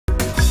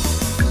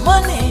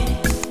money,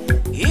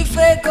 if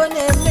I go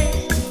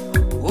name,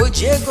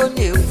 Oje go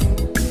nevu,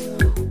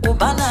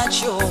 Ubana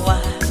chowa.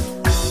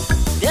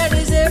 There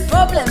is a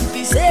problem,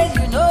 we say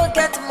you no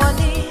get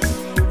money.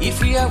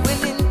 If you are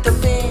willing to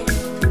pay,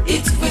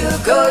 it will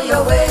go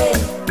your way.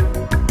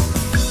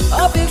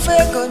 Up if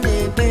I go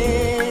name,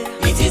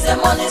 it is a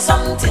money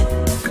something.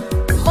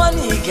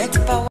 Money get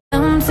power.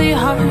 Empty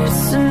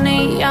hearts and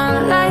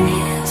neon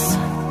lights,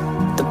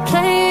 they're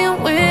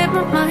playing with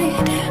my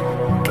mind.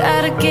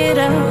 Gotta get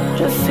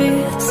out of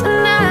here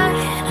tonight.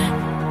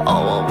 Oh,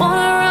 I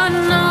wanna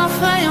run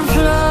off and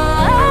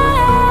fly,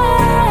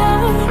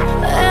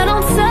 and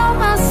I'll tell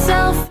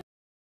myself.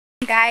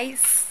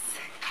 Guys,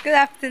 good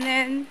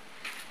afternoon.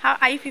 How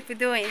are you people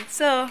doing?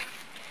 So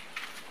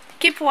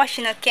keep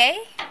watching, okay?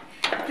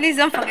 Please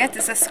don't forget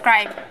to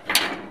subscribe.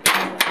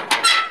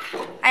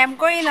 I am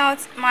going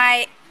out.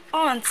 My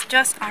aunt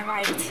just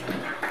arrived.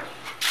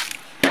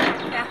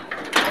 Yeah,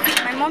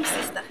 my mom's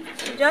sister.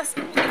 She just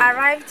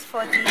arrived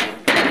for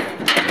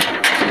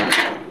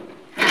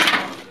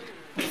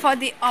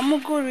the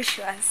Omugwo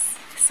rituals.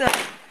 So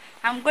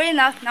I'm going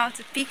out now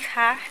to pick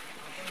her.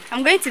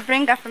 I'm going to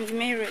bring her from the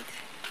main road.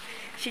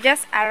 She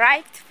just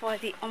arrived for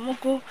the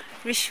Omugwo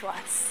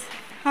rituals.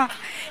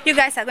 You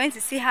guys are going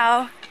to see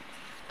how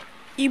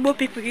Igbo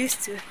people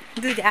used to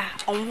do their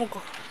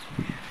Omugwo.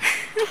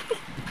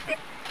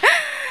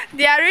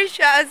 Their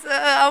rituals,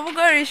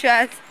 Omugwo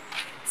rituals.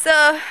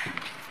 So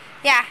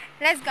yeah,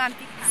 let's go and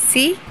pick her.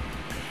 See,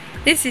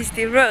 this is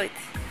the road.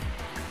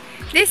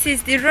 This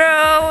is the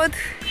road.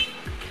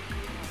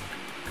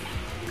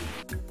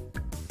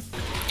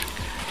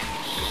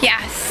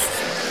 Yes,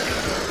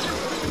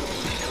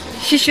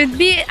 she should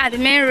be at the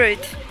main road.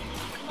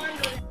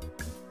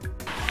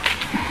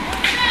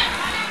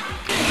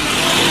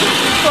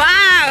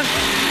 Wow,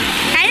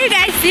 can you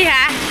guys see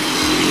her?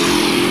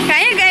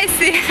 Can you guys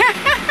see her?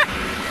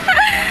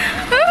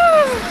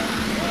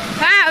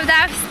 Wow,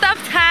 they've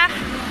stopped her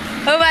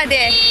over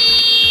there.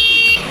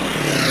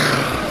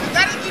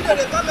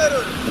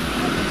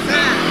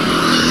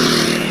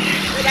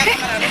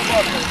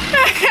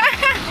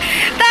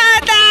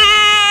 Tata,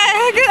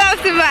 good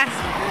afternoon.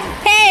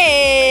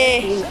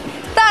 Hey,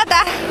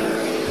 Tata,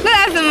 good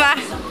afternoon.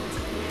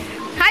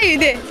 How you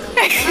doing?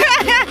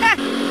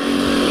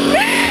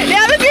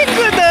 You're looking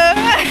good though.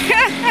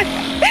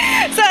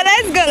 So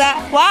let's go now.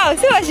 Wow,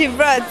 see what she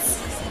brought.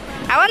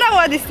 I wonder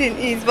what this thing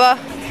is, but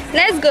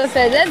let's go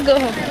first. Let's go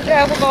home.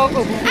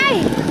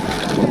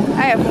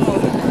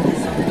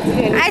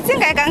 I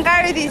think I can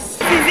carry this.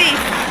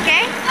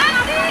 Okay?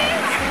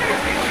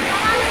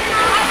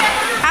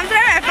 I'm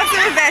trying my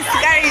possible best to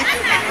carry it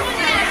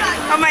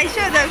on my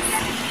shoulders.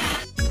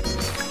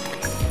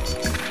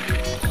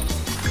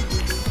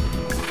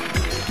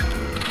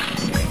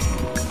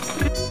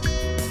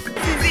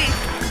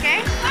 Okay?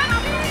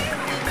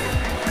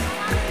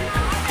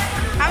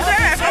 I'm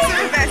trying my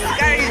possible best to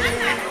carry it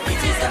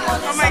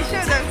on my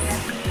shoulders.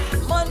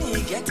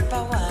 Money get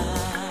power.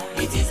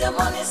 It is a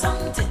money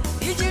something.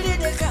 Usually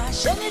the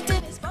cash,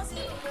 anything is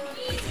possible.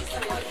 It is a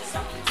money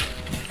something.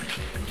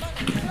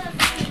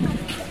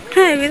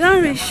 Hey, we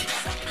don't reach.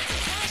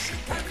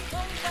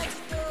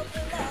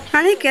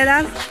 Can you get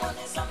up?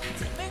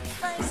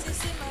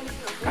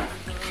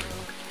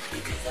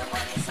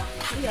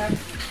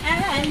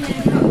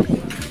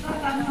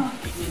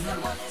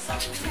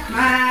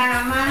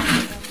 Mama.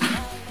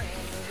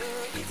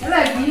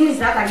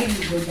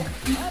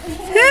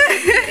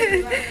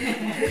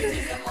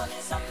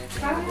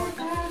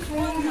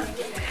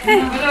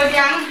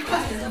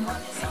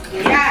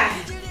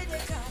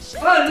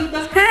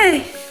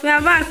 Hey, we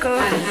are back.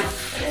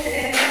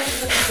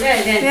 We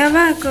are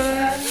back.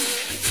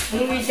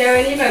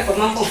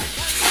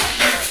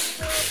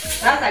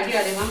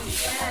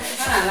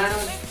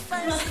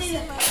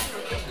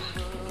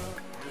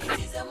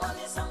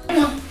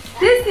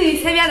 This thing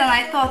is heavier than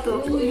I thought.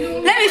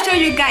 Let me show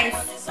you guys.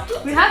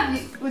 We have the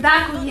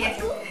Udako here.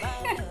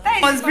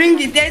 Must bring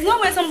it. There is no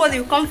way somebody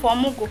will come for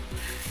Omugwo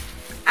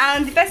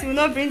and the person will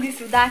not bring this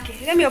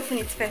Udake. Let me open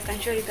it first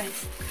and show you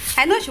guys.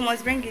 I know she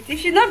must bring it. If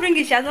she not bring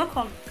it, she has not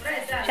come.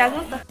 She has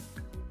not come.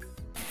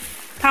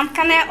 Palm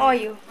kernel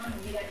oil.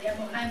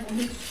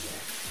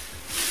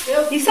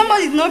 If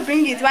somebody did not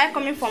bring it, why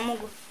coming for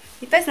Omugwo?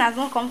 The person has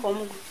not come for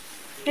Omugwo.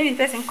 Maybe the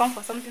person come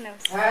for something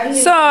else.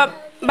 So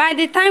by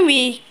the time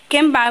we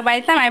came back, by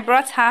the time I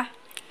brought her,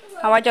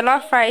 our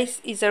jollof rice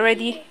is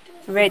already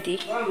ready.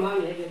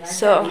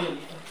 So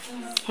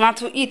now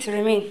to eat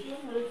remain.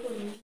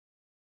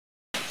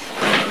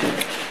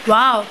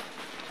 Wow,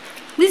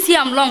 this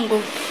yam long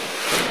go.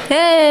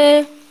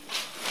 Hey.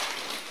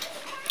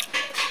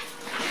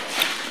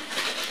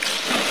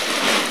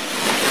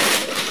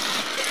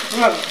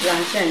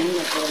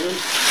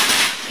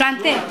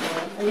 Plantain.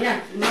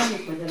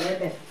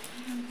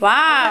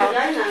 Wow.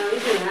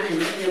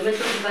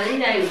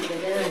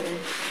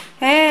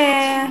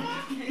 Hey.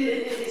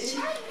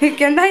 You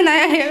can die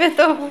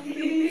now.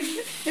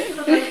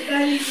 My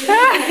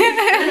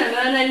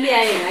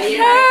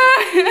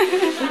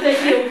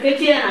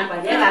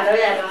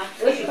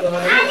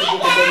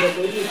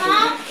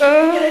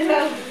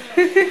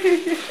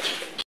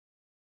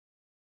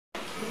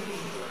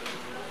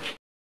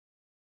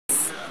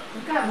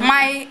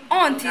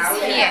aunt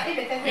is here.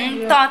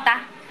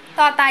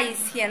 Tata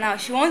is here now.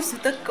 She wants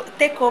to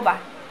take over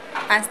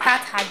and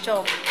start her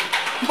job,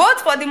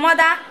 both for the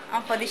mother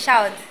and for the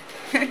child.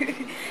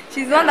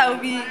 She's the one that will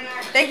be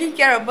taking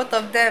care of both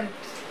of them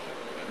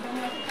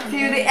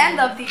till the end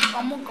of the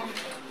Omugwo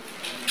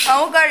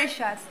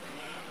rituals.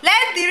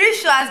 Let the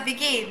rituals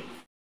begin.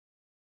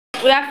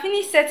 We have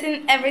finished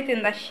setting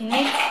everything that she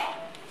needs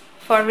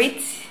for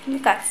it.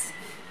 Look at,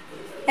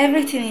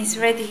 everything is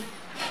ready.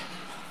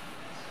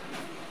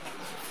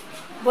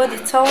 Both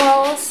the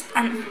towels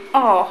and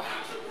all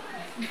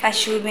that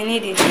she will be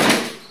needing.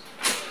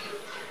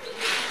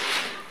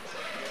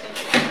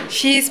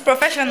 She is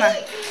professional.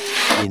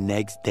 The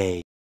next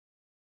day.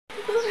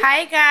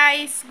 Hi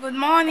guys, good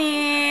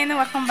morning.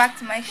 Welcome back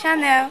to my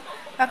channel.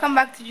 Welcome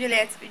back to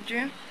Juliet's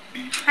bedroom.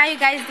 How you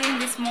guys doing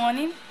this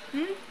morning?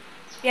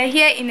 We are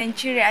here in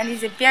Nigeria and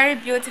it's a very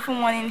beautiful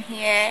morning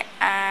here,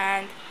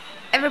 and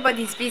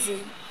everybody is busy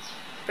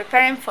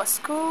preparing for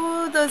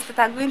school. Those that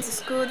are going to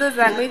school, those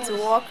that are going to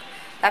work,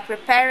 are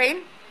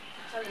preparing.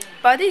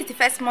 But this is the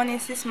first morning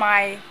since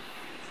my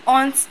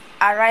aunt's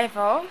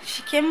arrival.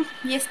 She came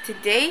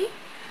yesterday.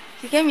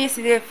 She came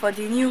yesterday for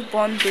the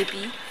newborn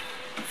baby,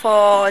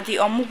 for the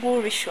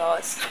Omugwo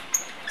rituals.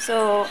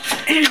 So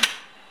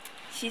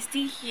she's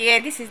still here.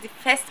 This is the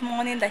first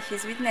morning that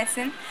she's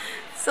witnessing.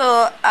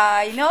 So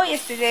you know,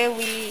 yesterday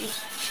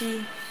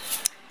she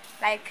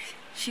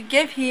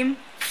gave him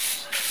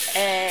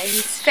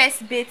his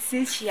first bath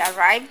since she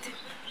arrived.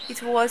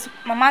 It was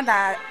Mama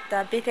that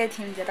bathed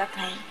him the other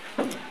time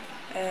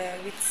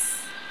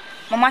with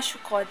Mama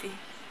Shukode.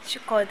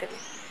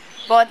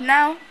 But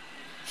now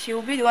she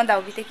will be the one that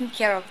will be taking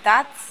care of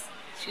that.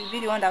 She will be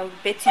the one that will be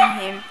bathing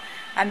him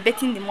and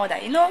bathing the mother.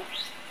 You know,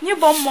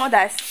 newborn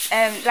mothers,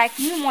 like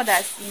new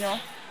mothers, you know,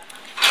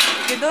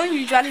 they don't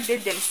usually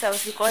bathe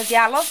themselves because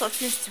there are lots of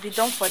things to be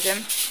done for them,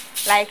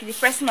 like the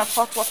pressing of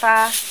hot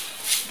water.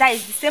 That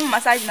is the same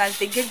massaging as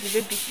they give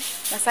the baby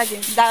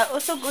massaging. They are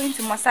also going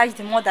to massage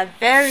the mother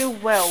very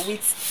well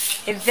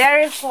with a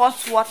very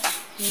hot water,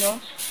 you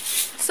know.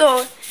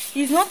 So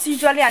it's not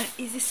usually an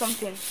easy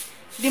something.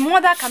 The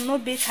mother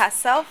cannot bathe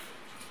herself.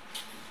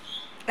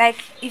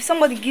 Like if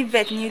somebody gives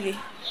birth newly,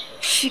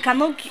 she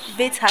cannot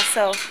bathe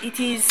herself. It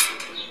is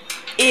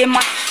a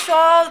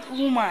matured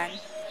woman,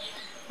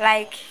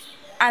 like,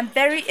 and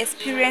very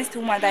experienced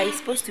woman that is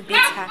supposed to bathe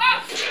her.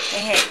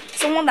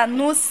 Someone that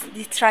knows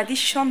the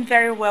tradition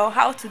very well,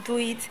 how to do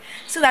it,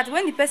 so that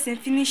when the person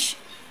finish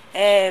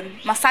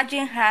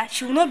massaging her,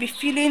 she will not be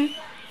feeling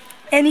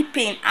any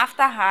pain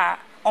after her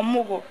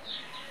Omugwo.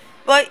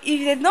 But if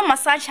they don't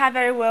massage her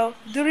very well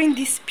during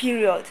this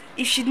period,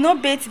 if she did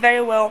not bathe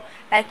very well,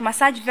 like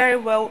massage very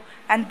well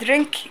and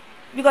drink,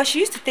 because she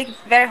used to take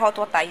very hot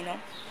water, you know.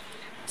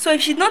 So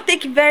if she did not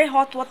take very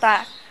hot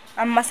water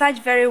and massage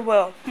very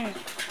well,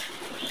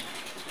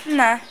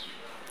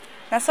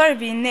 sorry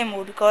be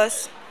name,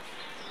 because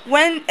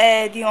when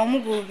the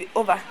Omugwo will be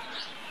over,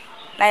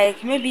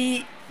 like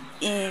maybe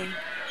in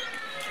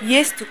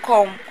years to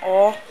come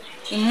or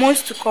in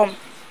months to come,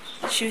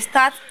 she'll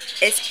start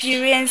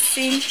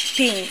experiencing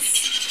pains.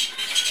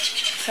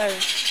 Sorry.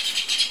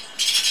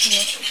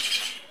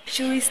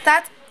 She will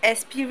start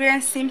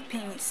experiencing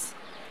pains,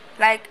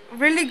 like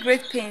really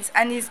great pains,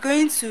 and it's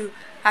going to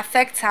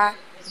affect her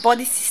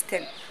body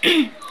system,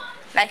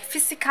 like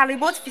physically,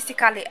 both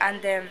physically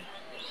and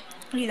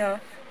you know,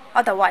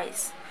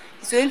 otherwise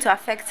it's going to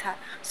affect her.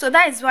 So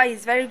that is why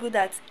it's very good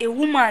that a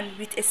woman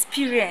with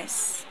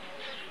experience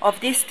of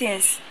these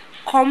things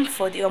come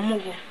for the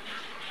Omugwo,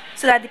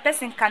 so that the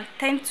person can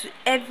tend to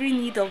every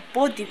need of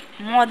both the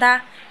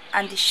mother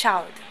and the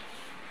child,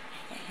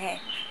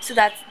 so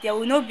that there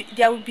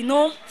will be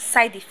no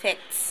side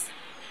effects.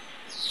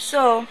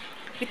 So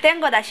we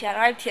thank God that she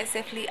arrived here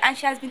safely, and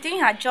she has been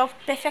doing her job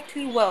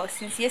perfectly well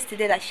since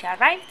yesterday that she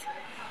arrived.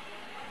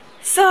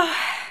 So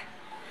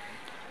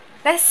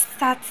let's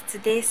start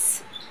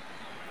today's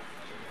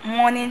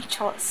morning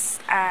chores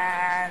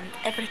and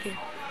everything.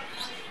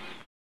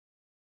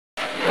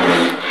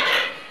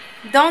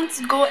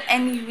 Don't go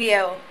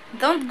anywhere.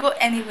 Don't go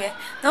anywhere.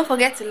 Don't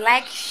forget to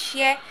like,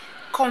 share,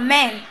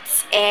 comment,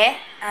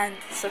 and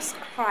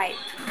subscribe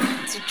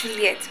to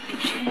Juliet's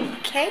bedroom.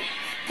 Okay?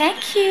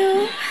 Thank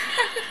you.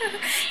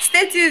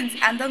 Stay tuned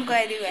and don't go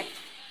anywhere.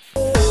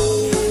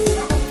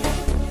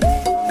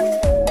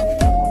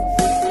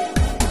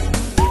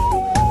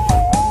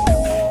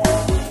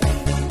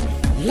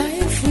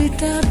 Life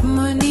without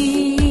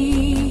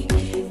money,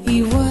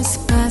 it was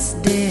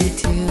past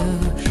that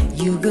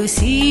you go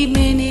see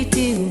many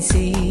things,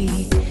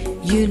 see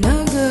you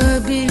no go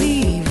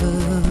believe.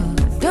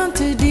 Don't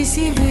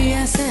deceive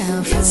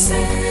yourself.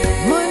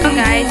 Money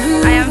guys,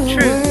 I am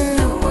true.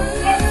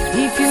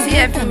 See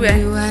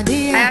everywhere. I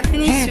have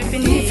finished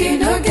sweeping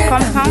the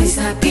compound.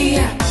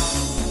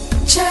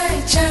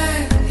 Chai,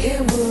 chai.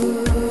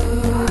 ewo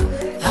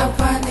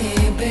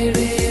apane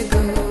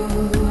berego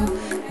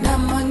na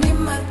money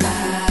mata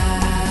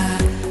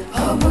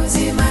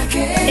obuzi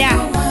make.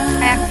 Yeah,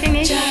 I have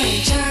finished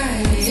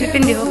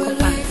sweeping the whole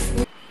compound.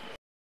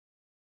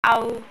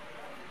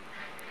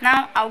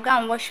 I'll go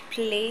and wash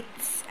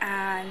plates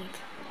and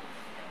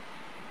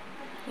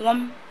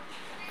warm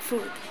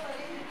food.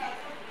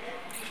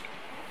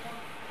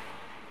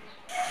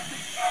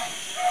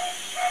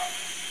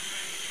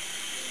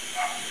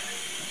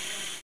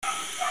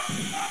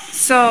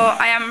 So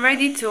I am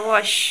ready to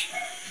wash.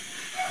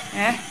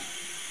 Yeah,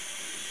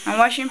 I'm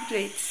washing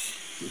plates.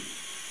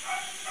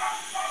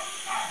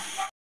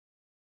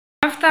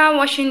 After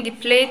washing the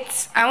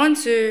plates, I want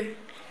to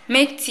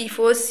make tea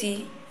for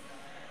Osi.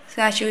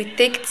 So I should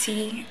take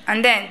tea,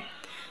 and then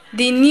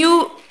the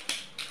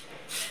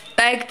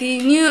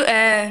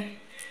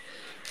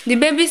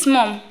baby's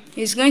mom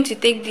is going to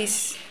take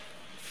this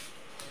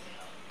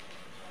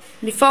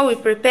before we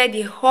prepare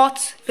the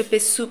hot pepper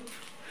soup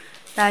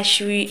that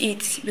she will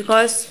eat,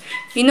 because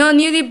you know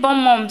newly born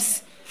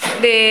moms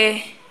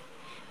they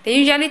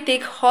usually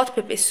take hot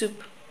pepper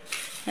soup.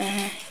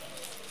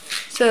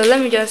 So let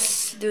me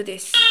just do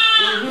this.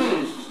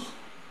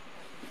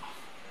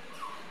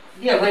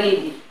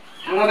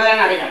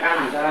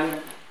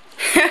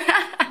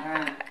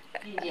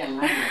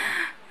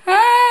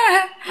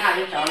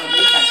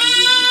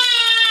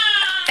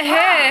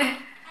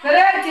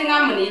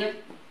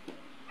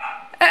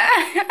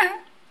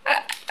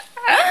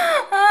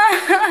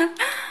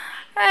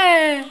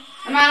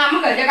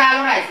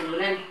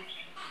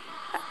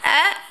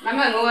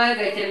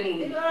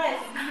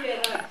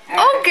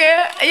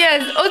 Okay,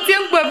 yes,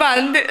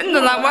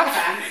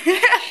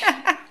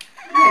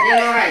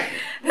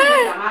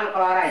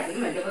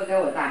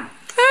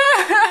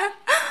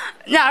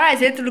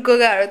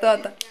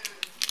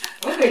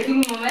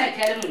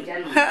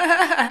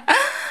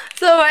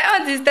 so my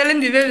aunt is telling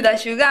the baby that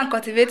she will go and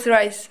cultivate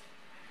rice,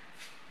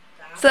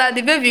 so that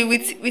the baby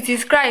with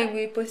his cry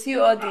will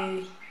pursue all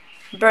the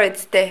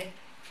birds there.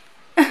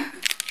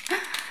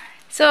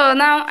 So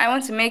now I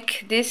want to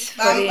make this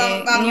for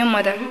the new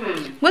mother.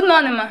 Good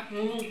morning, ma.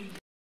 Good morning.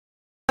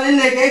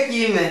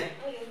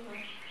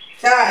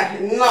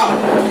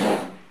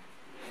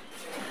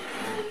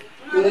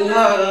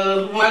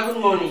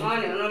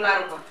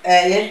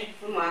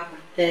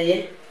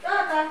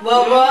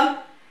 Bobo.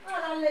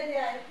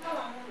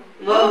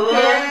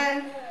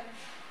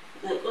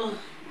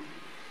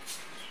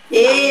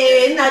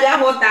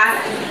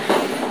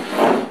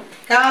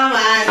 Come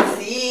and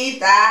see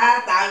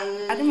Tata.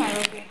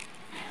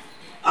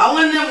 I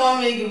want them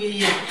to make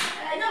me.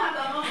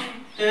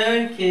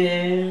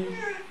 Okay.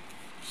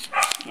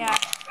 Yeah.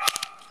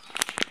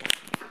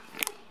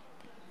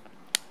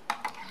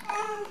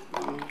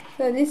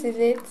 So this is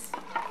it.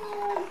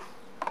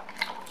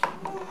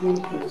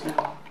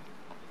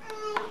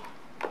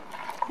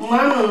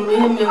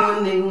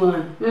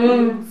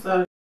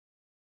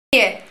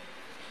 Here.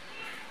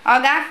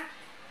 Olga.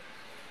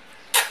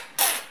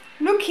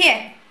 Look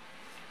here.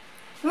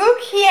 Look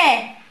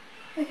here.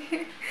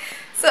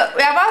 So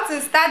we're about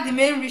to start the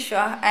main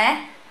ritual,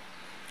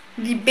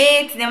 the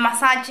bath, the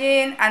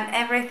massaging and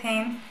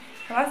everything.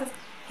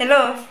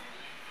 Hello.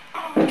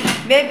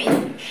 Baby.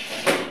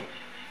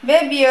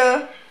 Baby,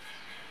 oh.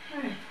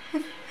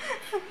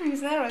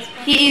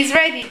 He is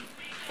ready.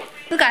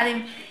 Look at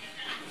him.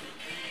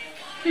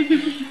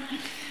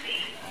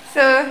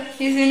 So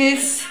he's in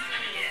his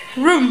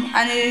room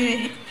and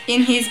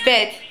in his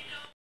bed.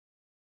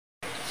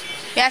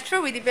 We are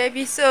through with the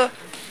baby, so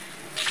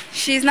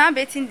she's now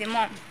bathing the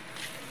mom.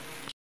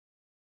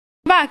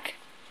 Back.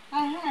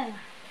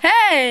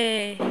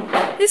 Hey,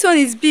 this one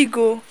is big,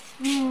 oh.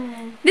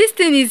 This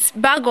thing is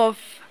bag of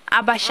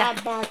abasha.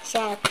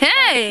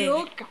 Hey,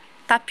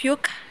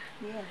 tapioca.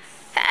 Yes.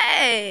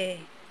 Hey,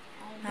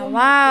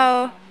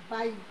 wow.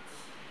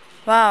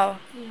 Wow.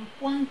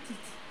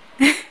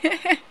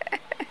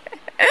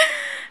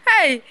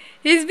 Hey,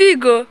 he's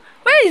big, oh.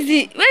 Where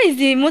is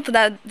the motor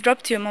that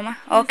dropped you, mama?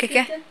 Oh,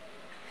 okay.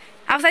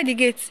 Outside the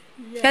gate.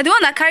 Yes. You're the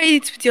one that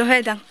carried it with your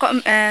head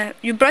and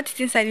you brought it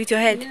inside with your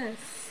head. Yes.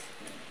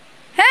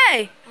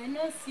 Hey! I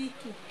know sick.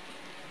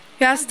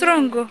 You are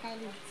strong, oh.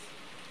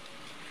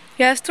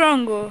 You are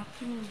strong, oh.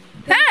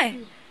 Hey!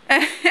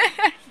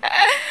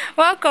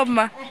 Welcome,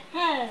 ma.